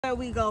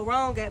where we go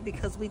wrong at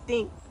because we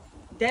think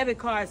debit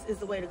cards is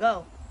the way to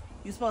go.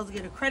 You're supposed to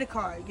get a credit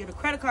card. You get a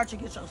credit card, you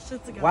get your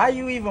shit together. Why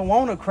you even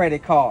want a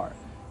credit card?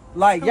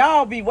 Like,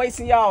 y'all be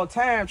wasting y'all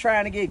time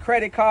trying to get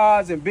credit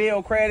cards and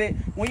bill credit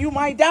when you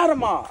might die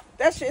tomorrow.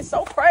 That shit's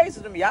so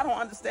crazy to me. I don't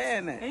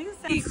understand that.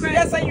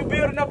 That's how you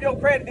building up your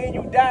credit, then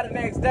you die the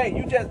next day.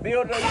 You just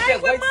build it up, you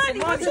just waste some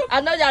money.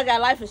 I know y'all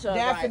got life insurance.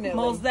 Definitely. Right?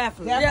 Most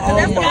definitely. Yeah, Oh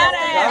that's my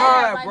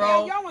God,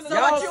 bro. Y'all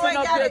Y'all sitting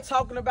up here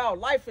talking about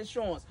life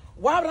insurance.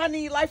 Why would I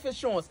need life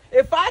insurance?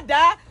 If I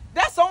die,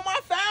 that's on my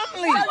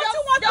family. So you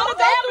want them to go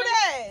through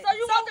that? So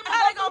you want them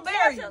to go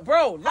bury you?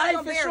 Bro,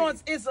 life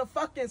insurance is a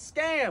fucking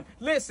scam.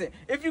 Listen,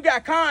 if you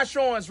got car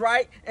insurance,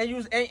 right, and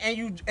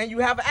you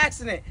have an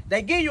accident,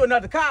 they give you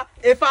another car.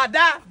 If I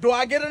die, do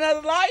I get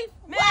another life?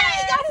 Man,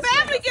 your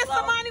family gets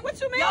some money. What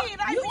you mean?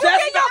 You just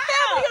get your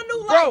family a new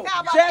life. Bro,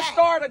 How about just that?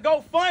 start a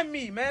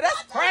GoFundMe, man.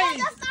 That's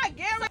crazy. That's not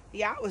guaranteed.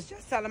 Yeah, I was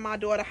just telling my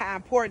daughter how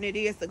important it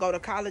is to go to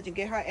college and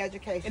get her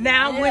education.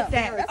 Now I'm with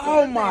that.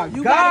 Oh my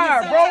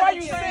God, bro, why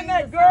you sending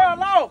that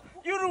girl off?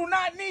 You do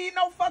not need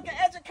no fucking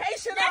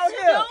education out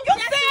here.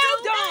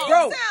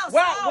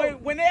 Bro,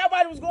 when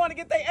everybody was going to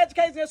get their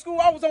education in school,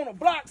 I was on the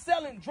block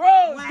selling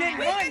drugs, getting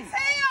money. We can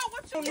tell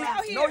what you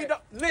out here. No, you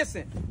don't.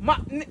 Listen,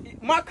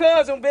 my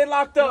cousin been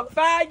locked up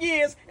 5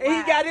 years, and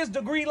he got his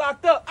degree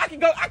locked up. I can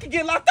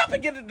get locked up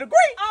and get a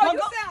degree. Oh, you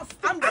sound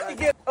stupid. I can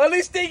get at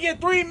least they get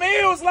 3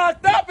 meals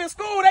locked up in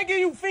school.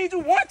 They feed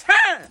you one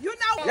time. You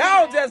know,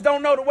 Y'all just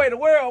don't know the way the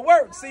world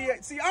works. See,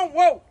 I'm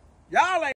woke. Y'all ain't.